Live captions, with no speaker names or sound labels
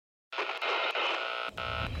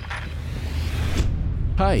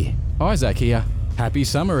Hey, Isaac here. Happy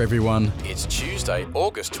summer, everyone. It's Tuesday,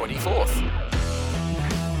 August 24th.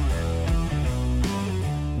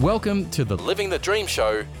 Welcome to the Living the Dream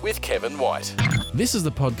Show with Kevin White. This is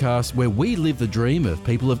the podcast where we live the dream of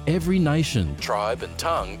people of every nation, tribe and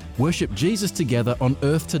tongue worship Jesus together on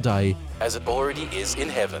earth today as it already is in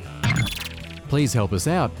heaven. Please help us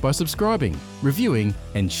out by subscribing, reviewing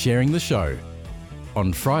and sharing the show.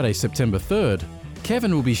 On Friday, September 3rd,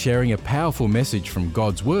 Kevin will be sharing a powerful message from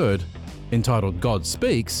God's Word entitled God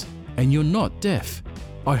Speaks and You're Not Deaf.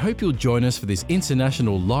 I hope you'll join us for this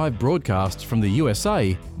international live broadcast from the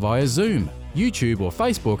USA via Zoom, YouTube or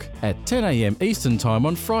Facebook at 10 a.m. Eastern Time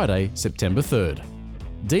on Friday, September 3rd.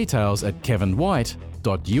 Details at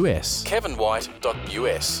kevinwhite.us.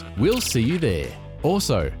 kevinwhite.us. We'll see you there.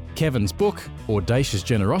 Also, Kevin's book, Audacious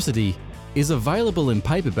Generosity, is available in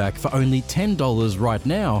paperback for only $10 right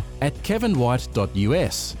now at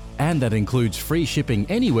kevinwhite.us, and that includes free shipping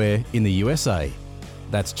anywhere in the USA.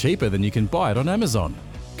 That's cheaper than you can buy it on Amazon.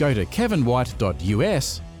 Go to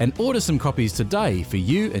kevinwhite.us and order some copies today for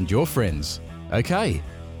you and your friends. Okay,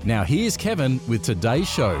 now here's Kevin with today's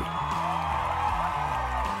show.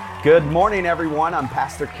 Good morning, everyone. I'm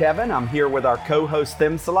Pastor Kevin. I'm here with our co-host,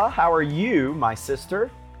 Themsala. How are you, my sister?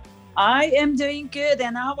 I am doing good,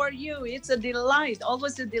 and how are you? It's a delight,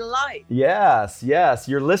 always a delight. Yes.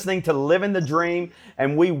 You're listening to Living the Dream,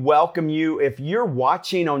 and we welcome you. If you're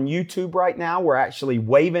watching on YouTube right now, we're actually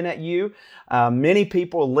waving at you. Many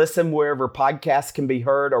people listen wherever podcasts can be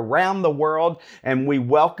heard around the world, and we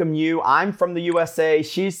welcome you. I'm from the USA.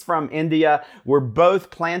 She's from India. We're both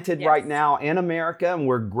planted right now in America, and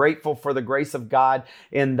we're grateful for the grace of God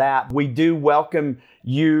in that. We do welcome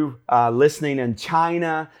you listening in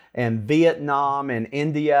China and Vietnam and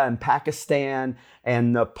India and Pakistan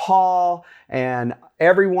and Nepal and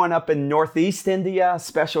everyone up in Northeast India.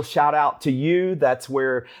 Special shout out to you. That's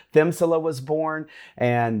where Themsala was born.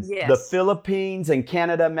 And the Philippines and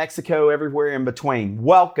Canada, Mexico, everywhere in between.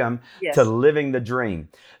 Welcome to Living the Dream.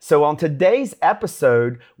 So on today's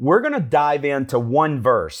episode, we're going to dive into one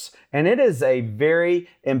verse. And it is a very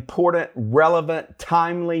important, relevant,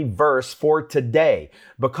 timely verse for today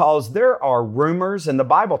because there are rumors, and the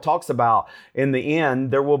Bible talks about in the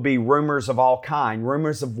end, there will be rumors of all kinds,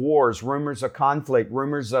 rumors of wars, rumors of conflict,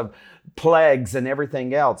 rumors of plagues and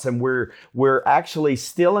everything else. And we're actually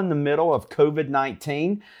still in the middle of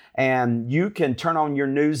COVID-19. And you can turn on your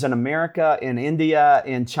news in America, in India,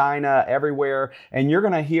 in China, everywhere, and you're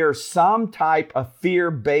going to hear some type of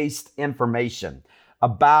fear-based information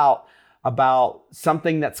about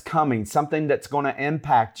something that's coming, something that's going to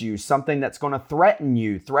impact you, something that's going to threaten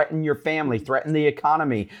you, threaten your family, threaten the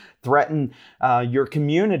economy, threaten your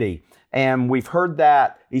community. And we've heard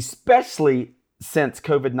that especially since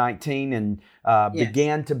COVID-19 and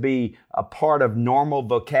began to be a part of normal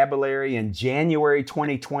vocabulary in January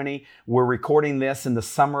 2020. We're recording this in the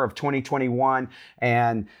summer of 2021,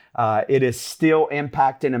 and it is still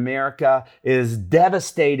impacting America. It is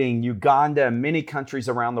devastating Uganda and many countries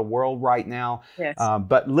around the world right now.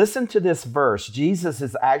 But listen to this verse. Jesus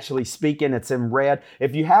is actually speaking. It's in red.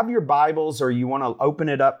 If you have your Bibles or you want to open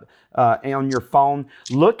it up on your phone,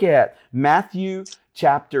 look at Matthew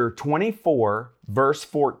chapter 24, verse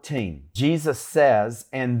 14. Jesus says,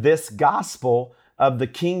 "And this gospel of the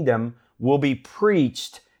kingdom will be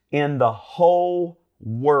preached in the whole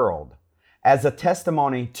world as a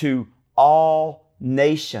testimony to all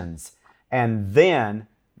nations, and then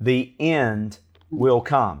the end will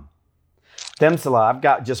come." Themsala, I've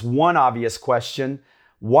got just one obvious question.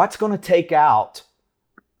 What's going to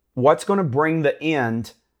bring the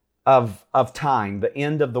end of time, the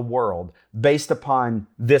end of the world, based upon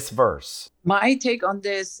this verse? My take on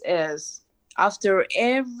this is after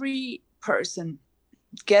every person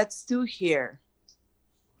gets to hear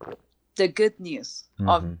the good news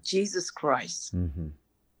of Jesus Christ,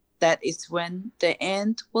 that is when the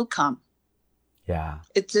end will come.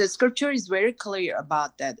 The scripture is very clear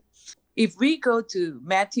about that. If we go to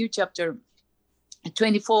Matthew chapter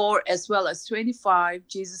 24 as well as 25,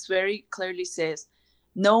 Jesus very clearly says,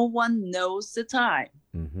 no one knows the time.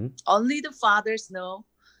 Only the fathers know.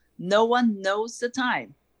 No one knows the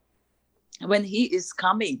time when he is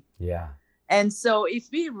coming. And so if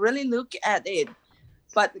we really look at it,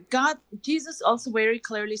 but Jesus also very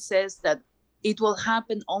clearly says that it will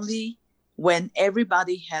happen only when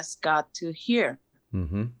everybody has got to hear.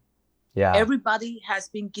 Everybody has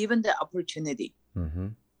been given the opportunity.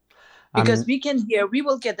 Because we can hear, we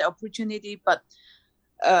will get the opportunity, but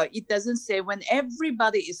it doesn't say when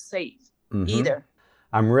everybody is saved either.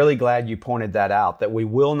 I'm really glad you pointed that out, that we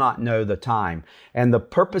will not know the time. And the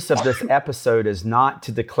purpose of this episode is not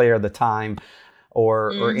to declare the time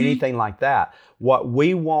or anything like that. What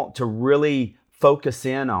we want to really focus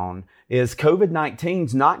in on is COVID-19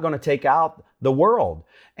 is not going to take out the world.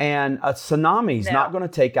 And a tsunami is not going to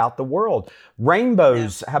take out the world.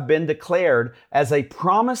 Rainbows have been declared as a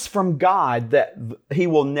promise from God that he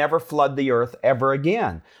will never flood the earth ever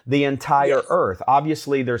again, the entire earth.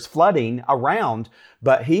 Obviously, there's flooding around,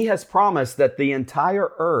 but he has promised that the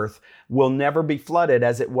entire earth will never be flooded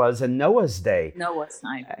as it was in Noah's day. Noah's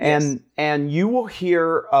time. And you will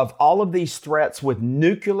hear of all of these threats with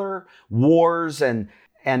nuclear wars and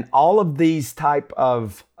all of these type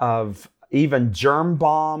of even germ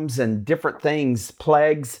bombs and different things,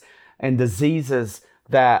 plagues and diseases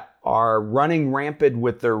that are running rampant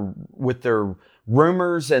with their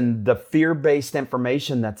rumors and the fear-based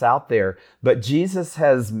information that's out there. But Jesus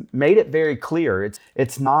has made it very clear.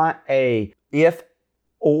 It's not a if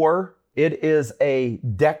or, it is a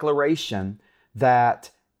declaration that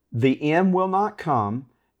the end will not come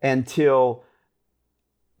until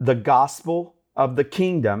the gospel of the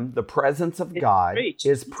kingdom, the presence of God,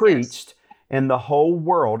 is preached in the whole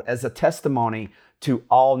world as a testimony to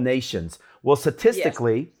all nations. Well,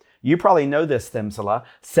 statistically, you probably know this, Themsala,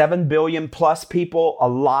 7 billion plus people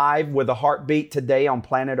alive with a heartbeat today on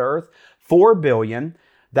planet Earth. 4 billion,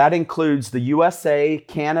 that includes the USA,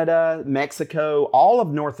 Canada, Mexico, all of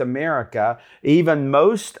North America, even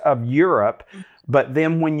most of Europe. But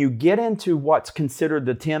then when you get into what's considered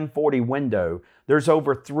the 1040 window, there's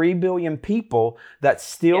over 3 billion people that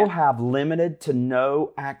still have limited to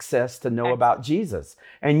no access to know about Jesus.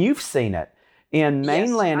 And you've seen it. In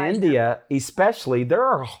mainland India, especially, there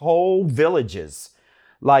are whole villages.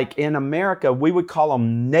 Like in America, we would call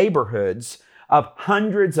them neighborhoods of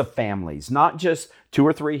hundreds of families, not just 2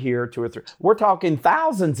 or 3 here, 2 or 3. We're talking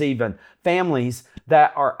thousands even, families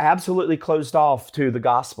that are absolutely closed off to the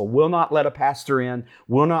gospel, will not let a pastor in,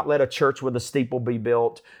 will not let a church with a steeple be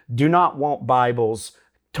built, do not want Bibles,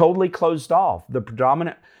 totally closed off. The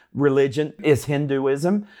predominant religion is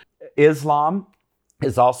Hinduism. Islam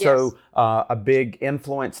is also a big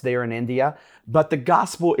influence there in India. But the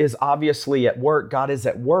gospel is obviously at work. God is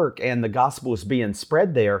at work, and the gospel is being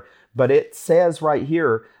spread there. But it says right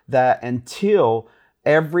here that until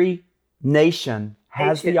every nation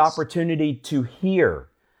has the opportunity to hear,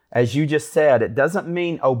 as you just said, it doesn't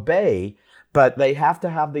mean obey, but they have to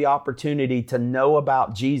have the opportunity to know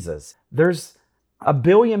about Jesus. There's 1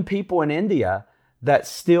 billion people in India that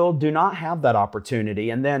still do not have that opportunity.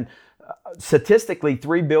 And then statistically,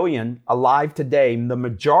 3 billion alive today, the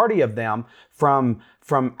majority of them from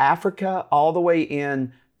Africa all the way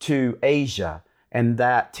in to Asia, and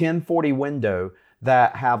that 1040 window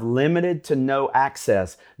that have limited to no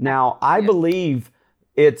access. Now, I believe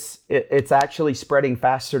it's actually spreading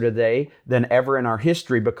faster today than ever in our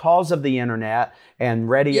history because of the internet and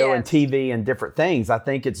radio and TV and different things. I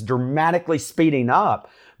think it's dramatically speeding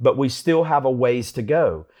up, but we still have a ways to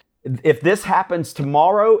go. If this happens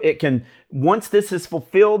tomorrow, once this is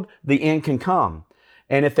fulfilled, the end can come.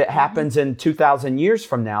 And if it happens in 2,000 years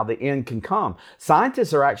from now, the end can come.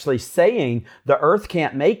 Scientists are actually saying the earth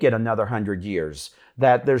can't make it another 100 years,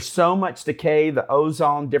 that there's so much decay, the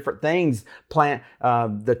ozone, different things,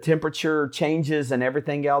 the temperature changes and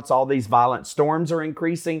everything else, all these violent storms are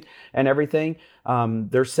increasing and everything.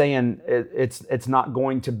 They're saying it's not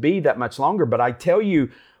going to be that much longer. But I tell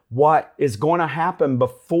you what is going to happen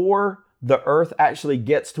before the earth actually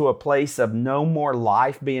gets to a place of no more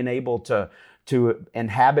life being able to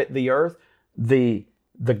inhabit the earth, the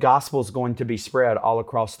gospel is going to be spread all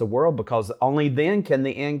across the world, because only then can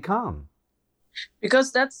the end come.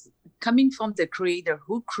 Because that's coming from the Creator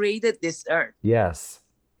who created this earth. Yes.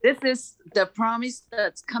 This is the promise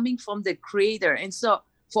that's coming from the Creator. And so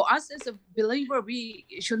for us as a believer, we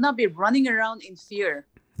should not be running around in fear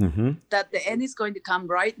that the end is going to come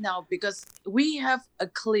right now, because we have a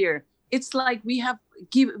clear, it's like we have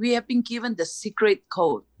been given the secret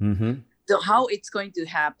code. How it's going to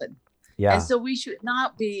happen. And so we should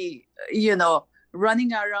not be,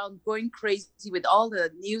 running around, going crazy with all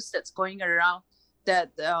the news that's going around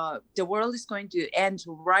that the world is going to end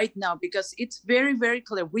right now, because it's very, very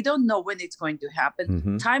clear. We don't know when it's going to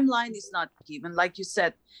happen. Timeline is not given, like you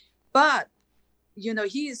said. But,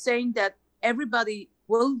 he is saying that everybody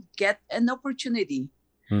will get an opportunity.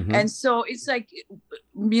 And so it's like,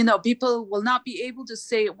 people will not be able to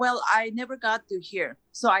say, well, I never got to hear,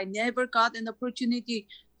 so I never got an opportunity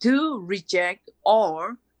to reject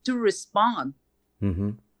or to respond.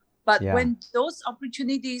 But when those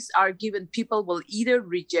opportunities are given, people will either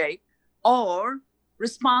reject or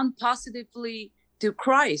respond positively to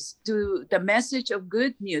Christ, to the message of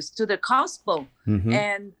good news, to the gospel.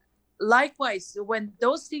 And likewise, when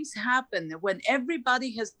those things happen, when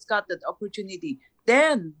everybody has got that opportunity,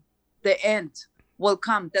 then the end will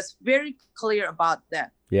come. That's very clear about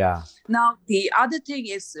that. Yeah. Now, the other thing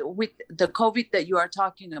is with the COVID that you are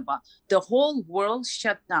talking about, the whole world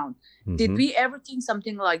shut down. Did we ever think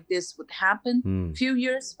something like this would happen a few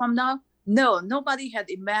years from now? No, nobody had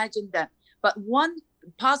imagined that. But one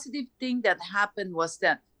positive thing that happened was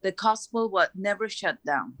that the gospel was never shut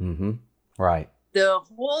down. Right. The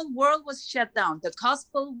whole world was shut down. The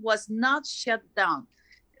gospel was not shut down.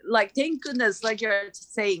 Like, thank goodness, like you're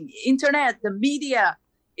saying, internet, the media,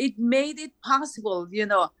 it made it possible. You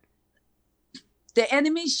know, the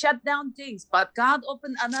enemy shut down things, but God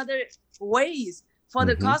opened another ways for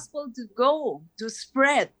the gospel to go, to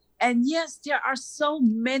spread. And yes, there are so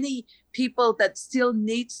many people that still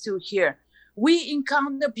needs to hear. We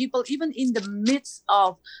encounter people even in the midst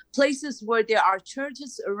of places where there are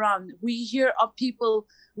churches around. We hear of people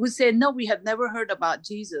who say, no, we have never heard about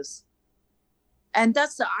Jesus. And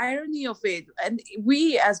that's the irony of it. And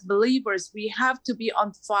we as believers, we have to be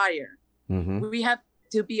on fire. We have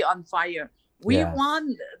to be on fire. We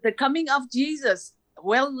want the coming of Jesus.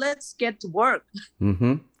 Well, let's get to work.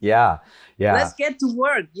 Yeah. Let's get to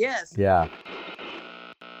work. Yes. Yeah.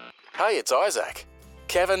 Hey, it's Isaac.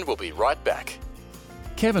 Kevin will be right back.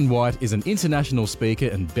 Kevin White is an international speaker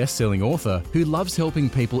and best-selling author who loves helping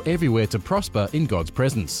people everywhere to prosper in God's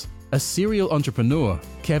presence. A serial entrepreneur,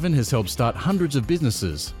 Kevin has helped start hundreds of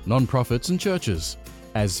businesses, non-profits and churches.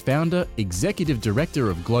 As founder, executive director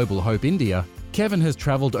of Global Hope India, Kevin has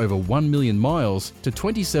travelled over 1 million miles to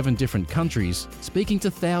 27 different countries, speaking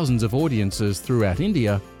to thousands of audiences throughout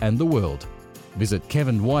India and the world. Visit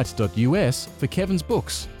kevinwhite.us for Kevin's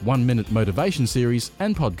books, 1-minute motivation series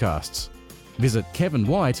and podcasts. Visit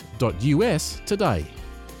kevinwhite.us today.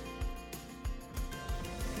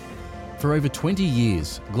 For over 20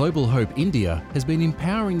 years, Global Hope India has been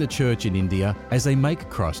empowering the church in India as they make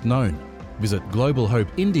Christ known. Visit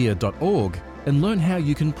globalhopeindia.org and learn how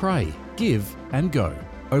you can pray, give and go.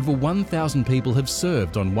 Over 1,000 people have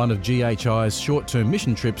served on one of GHI's short-term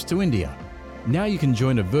mission trips to India. Now you can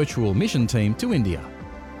join a virtual mission team to India.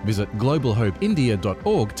 Visit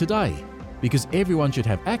globalhopeindia.org today, because everyone should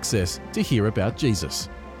have access to hear about Jesus.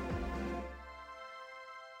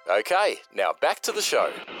 Okay, now back to the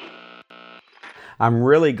show. I'm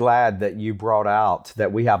really glad that you brought out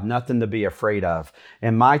that we have nothing to be afraid of.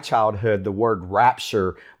 In my childhood, the word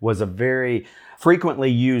rapture was a very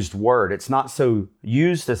frequently used word. It's not so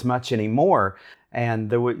used as much anymore.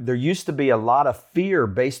 And there used to be a lot of fear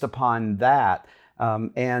based upon that.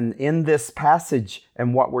 And in this passage,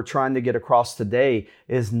 and what we're trying to get across today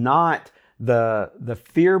is not the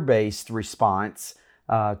fear-based response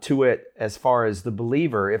to it as far as the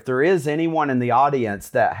believer. If there is anyone in the audience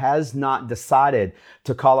that has not decided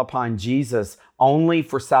to call upon Jesus only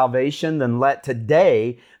for salvation, then let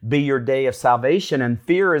today be your day of salvation and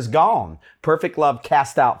fear is gone. Perfect love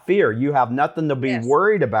casts out fear. You have nothing to be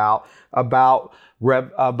worried about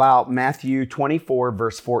Matthew 24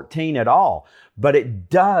 verse 14 at all. But it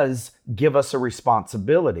does give us a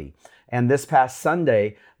responsibility. And this past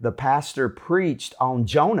Sunday, the pastor preached on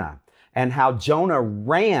Jonah and how Jonah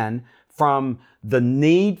ran from the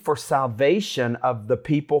need for salvation of the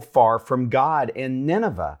people far from God in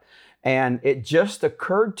Nineveh. And it just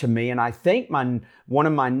occurred to me, and I think one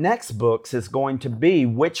of my next books is going to be,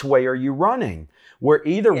 Which Way Are You Running? We're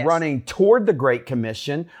either running toward the Great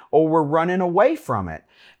Commission or we're running away from it.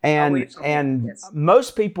 And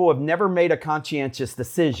most people have never made a conscientious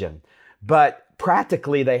decision, but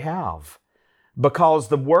practically they have. Because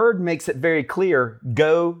the word makes it very clear,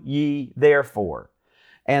 go ye therefore.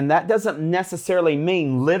 And that doesn't necessarily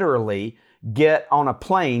mean literally get on a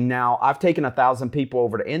plane. Now, I've taken 1,000 people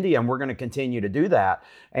over to India and we're going to continue to do that.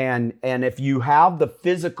 And if you have the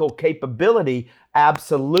physical capability,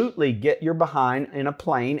 absolutely get your behind in a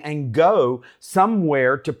plane and go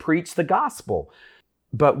somewhere to preach the gospel.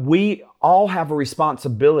 But we all have a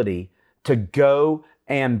responsibility to go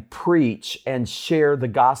and preach and share the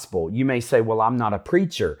gospel. You may say, well, I'm not a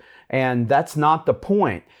preacher. And that's not the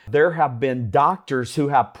point. There have been doctors who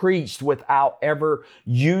have preached without ever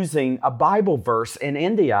using a Bible verse in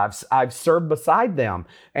India. I've served beside them,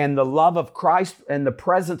 and the love of Christ and the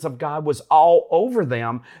presence of God was all over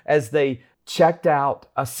them as they checked out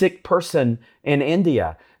a sick person in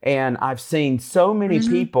India, and I've seen so many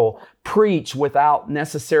people preach without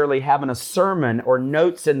necessarily having a sermon or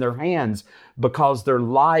notes in their hands, because their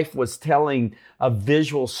life was telling a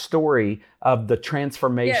visual story of the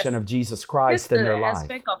transformation of Jesus Christ in their life. The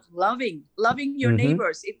aspect of loving your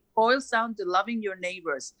neighbors. It boils down to loving your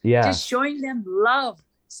neighbors. Yes. Just showing them love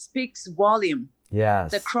speaks volume.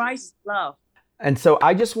 Yes. The Christ love. And so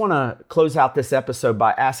I just want to close out this episode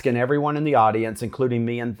by asking everyone in the audience, including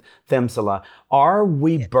me and Themsala, are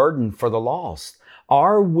we burdened for the lost?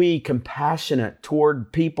 Are we compassionate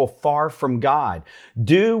toward people far from God?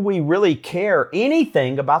 Do we really care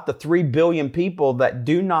anything about the 3 billion people that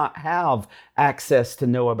do not have access to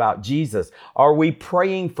know about Jesus? Are we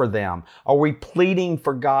praying for them? Are we pleading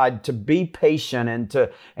for God to be patient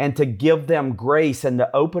and to give them grace and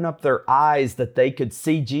to open up their eyes that they could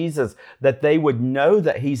see Jesus, that they would know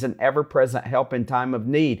that He's an ever-present help in time of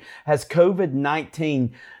need? Has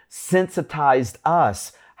COVID-19 sensitized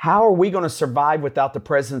us? How are we going to survive without the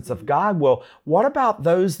presence of God? Well, what about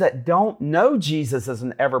those that don't know Jesus as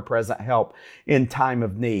an ever-present help in time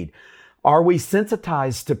of need? Are we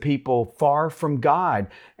sensitized to people far from God?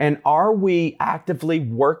 And are we actively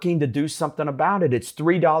working to do something about it? It's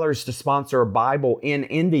 $3 to sponsor a Bible in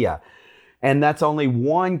India. And that's only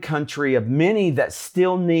one country of many that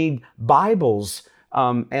still need Bibles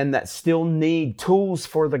and that still need tools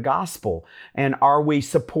for the gospel. And are we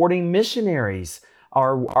supporting missionaries?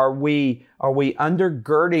 Are we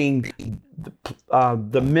undergirding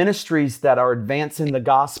the ministries that are advancing the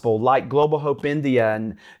gospel, like Global Hope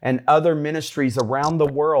India and other ministries around the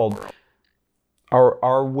world?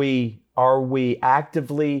 Are we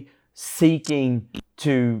actively seeking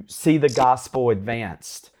to see the gospel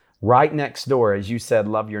advanced? Right next door, as you said,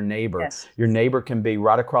 love your neighbor. Yes. Your neighbor can be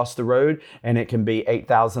right across the road, and it can be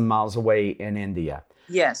 8,000 miles away in India.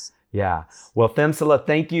 Yes. Yeah. Well, Themsala,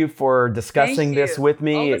 thank you for discussing this with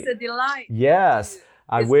me. Always a delight. Yes.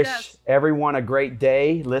 I wish Discuss. everyone a great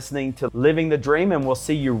day listening to Living the Dream, and we'll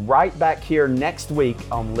see you right back here next week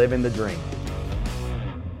on Living the Dream.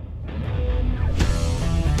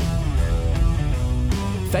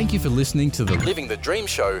 Thank you for listening to the Living the Dream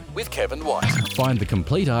Show with Kevin White. Find the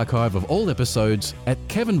complete archive of all episodes at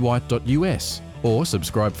kevinwhite.us or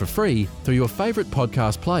subscribe for free through your favourite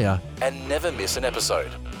podcast player and never miss an episode.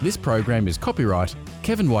 This program is copyright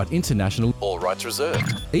Kevin White International, all rights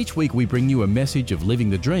reserved. Each week we bring you a message of living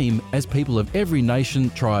the dream as people of every nation,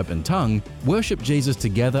 tribe and tongue worship Jesus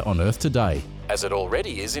together on earth today, as it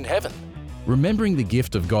already is in heaven. Remembering the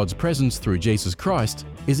gift of God's presence through Jesus Christ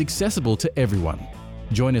is accessible to everyone.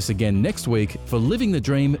 Join us again next week for Living the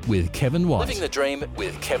Dream with Kevin White. Living the Dream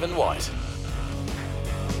with Kevin White.